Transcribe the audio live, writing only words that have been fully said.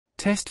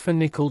Test for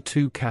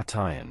nickel-2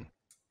 cation.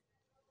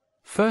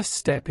 First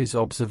step is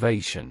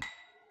observation.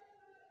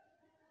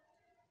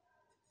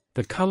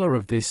 The color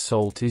of this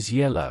salt is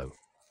yellow.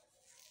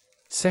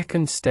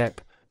 Second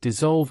step,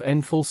 dissolve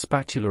n full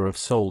spatula of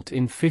salt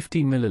in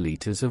 50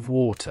 ml of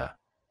water.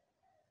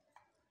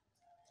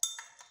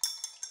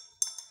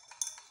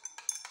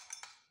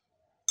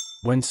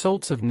 When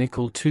salts of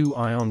nickel-2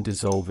 ion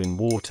dissolve in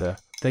water,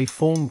 they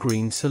form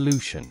green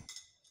solution.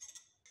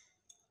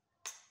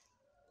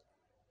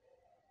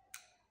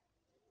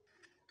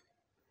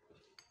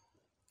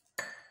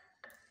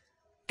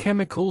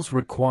 Chemicals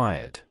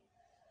required.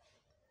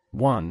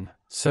 1.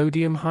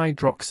 Sodium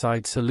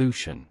hydroxide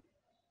solution.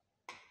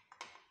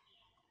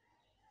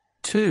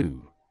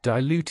 2.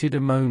 Diluted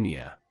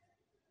ammonia.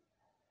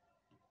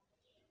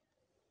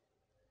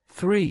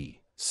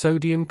 3.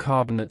 Sodium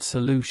carbonate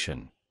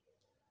solution.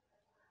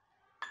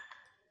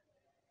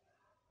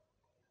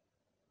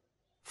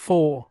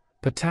 4.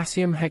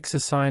 Potassium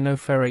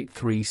hexacyanoferrate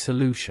 3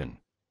 solution.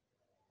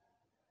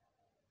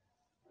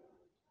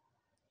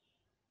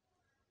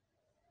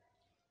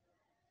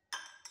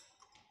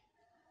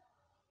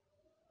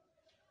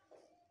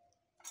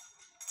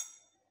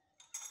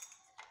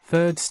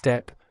 Third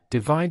step,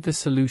 divide the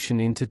solution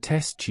into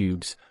test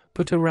tubes,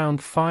 put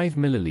around 5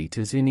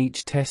 ml in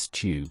each test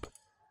tube.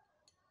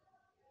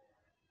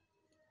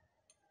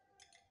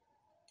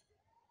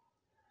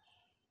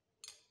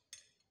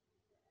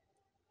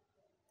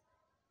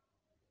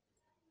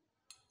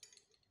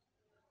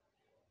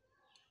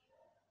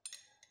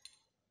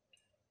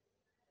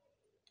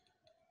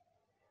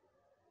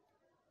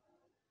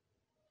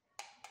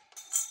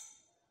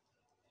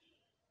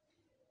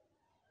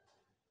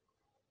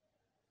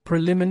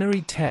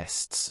 Preliminary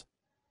tests.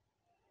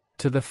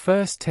 To the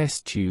first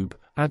test tube,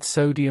 add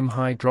sodium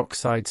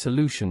hydroxide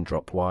solution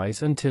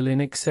dropwise until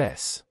in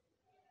excess.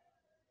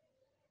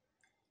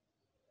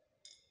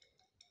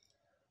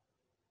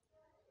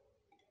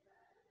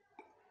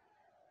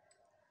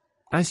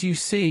 As you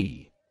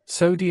see,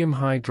 sodium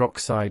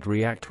hydroxide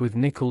react with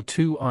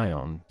nickel-2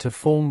 ion to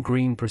form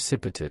green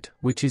precipitate,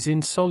 which is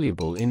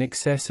insoluble in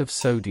excess of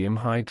sodium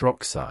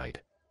hydroxide.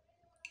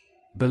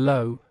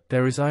 Below,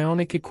 there is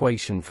ionic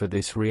equation for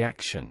this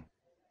reaction.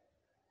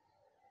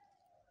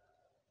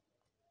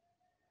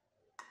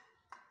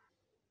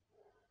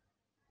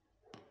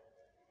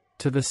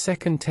 To the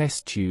second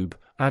test tube,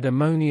 add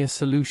ammonia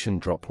solution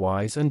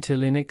dropwise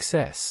until in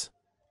excess.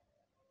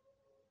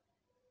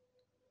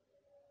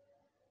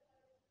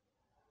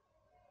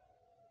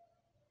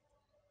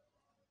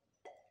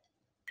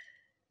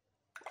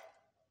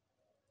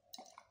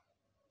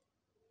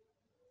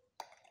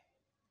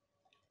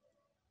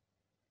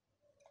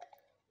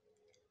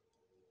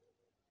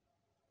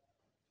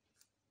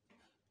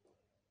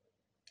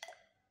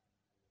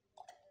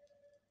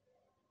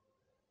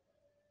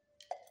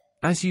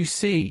 As you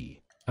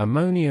see,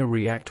 ammonia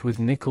react with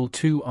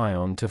nickel-2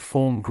 ion to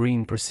form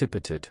green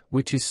precipitate,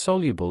 which is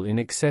soluble in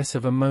excess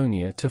of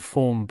ammonia to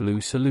form blue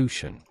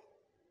solution.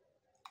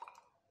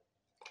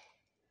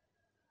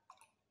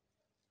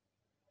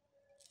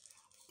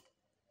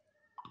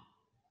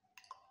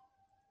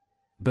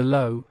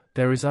 Below,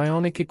 there is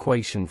ionic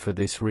equation for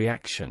this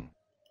reaction.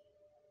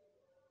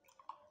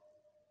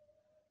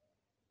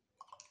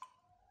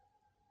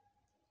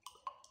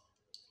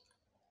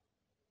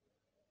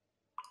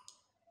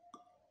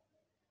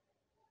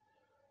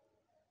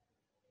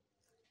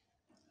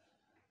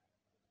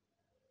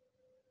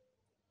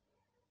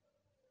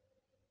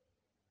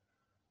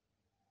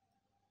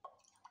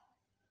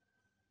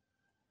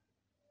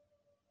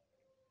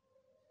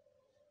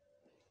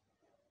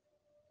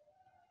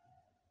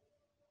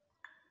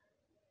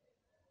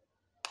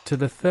 To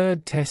the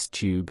third test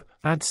tube,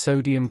 add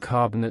sodium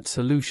carbonate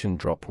solution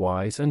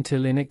dropwise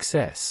until in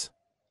excess.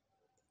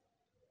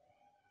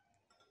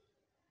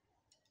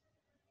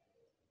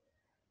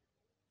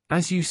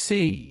 As you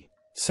see,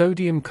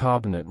 sodium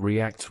carbonate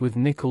reacts with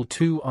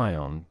nickel-2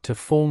 ion to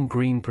form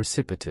green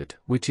precipitate,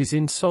 which is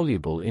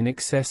insoluble in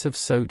excess of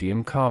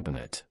sodium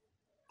carbonate.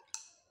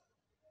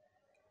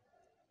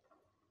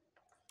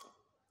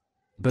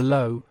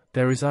 Below,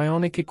 there is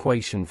ionic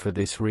equation for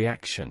this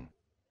reaction.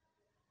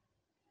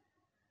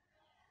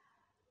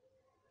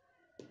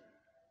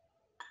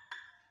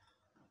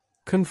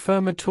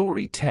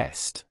 Confirmatory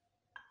test.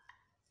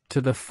 To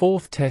the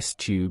fourth test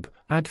tube,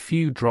 add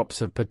few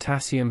drops of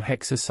potassium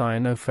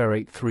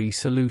hexacyanoferrate 3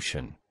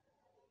 solution.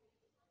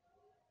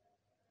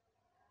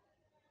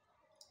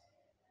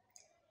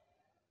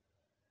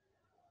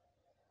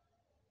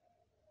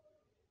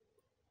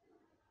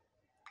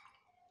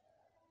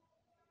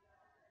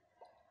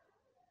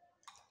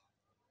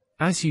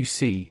 As you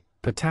see,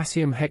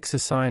 potassium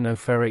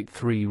hexacyanoferrate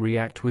 3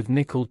 react with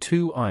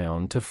nickel-2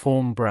 ion to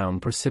form brown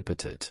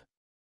precipitate.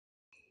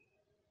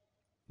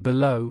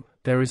 Below,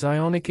 there is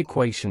ionic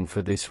equation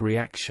for this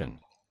reaction.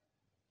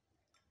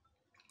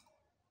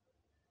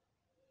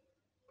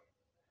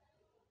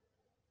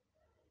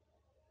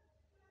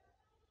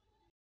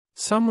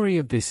 Summary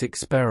of this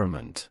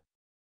experiment.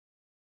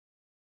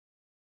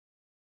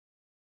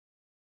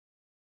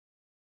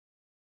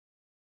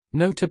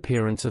 Note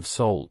appearance of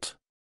salt.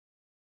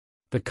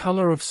 The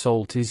color of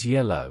salt is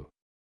yellow.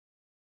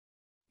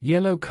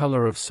 Yellow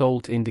color of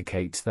salt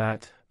indicates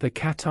that the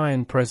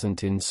cation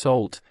present in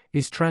salt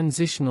is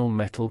transitional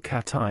metal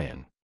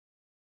cation.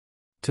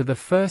 To the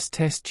first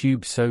test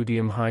tube,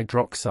 sodium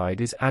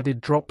hydroxide is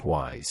added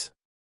dropwise.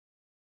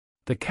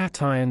 The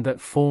cation that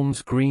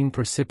forms green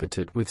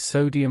precipitate with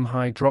sodium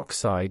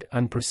hydroxide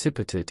and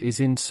precipitate is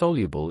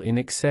insoluble in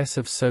excess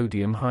of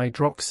sodium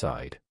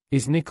hydroxide,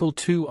 is nickel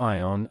 2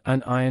 ion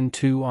and iron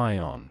 2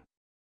 ion.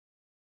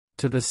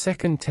 To the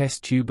second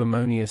test tube,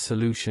 ammonia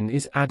solution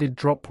is added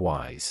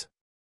dropwise.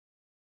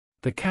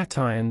 The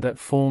cation that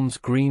forms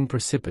green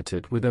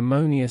precipitate with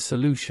ammonia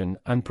solution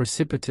and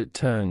precipitate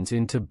turns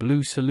into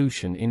blue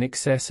solution in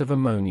excess of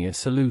ammonia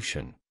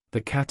solution. The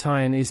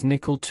cation is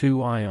nickel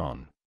 2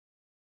 ion.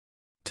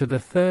 To the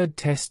third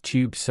test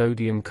tube,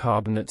 sodium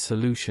carbonate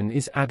solution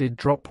is added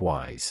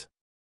dropwise.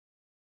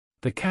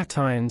 The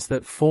cations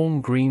that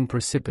form green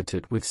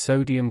precipitate with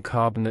sodium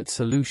carbonate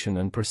solution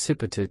and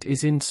precipitate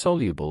is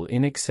insoluble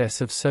in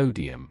excess of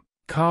sodium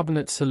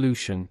carbonate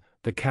solution.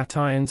 The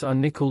cations are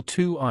nickel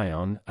 2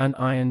 ion and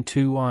iron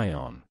 2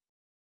 ion.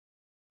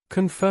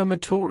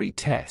 Confirmatory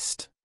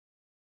test.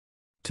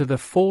 To the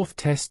fourth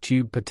test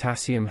tube,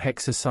 potassium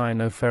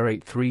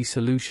hexacyanoferrate 3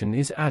 solution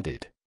is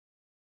added.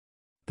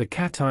 The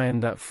cation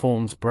that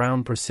forms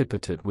brown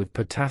precipitate with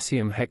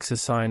potassium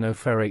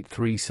hexacyanoferrate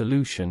 3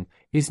 solution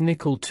is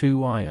nickel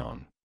 2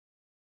 ion.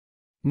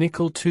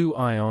 Nickel 2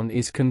 ion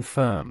is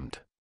confirmed.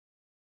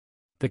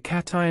 The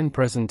cation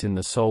present in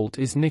the salt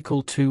is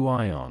nickel 2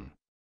 ion.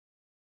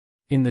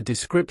 In the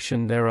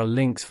description there are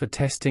links for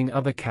testing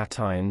other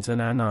cations and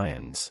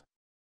anions.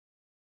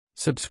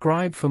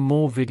 Subscribe for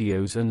more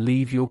videos and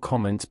leave your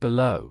comments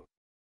below.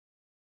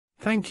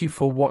 Thank you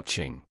for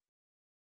watching.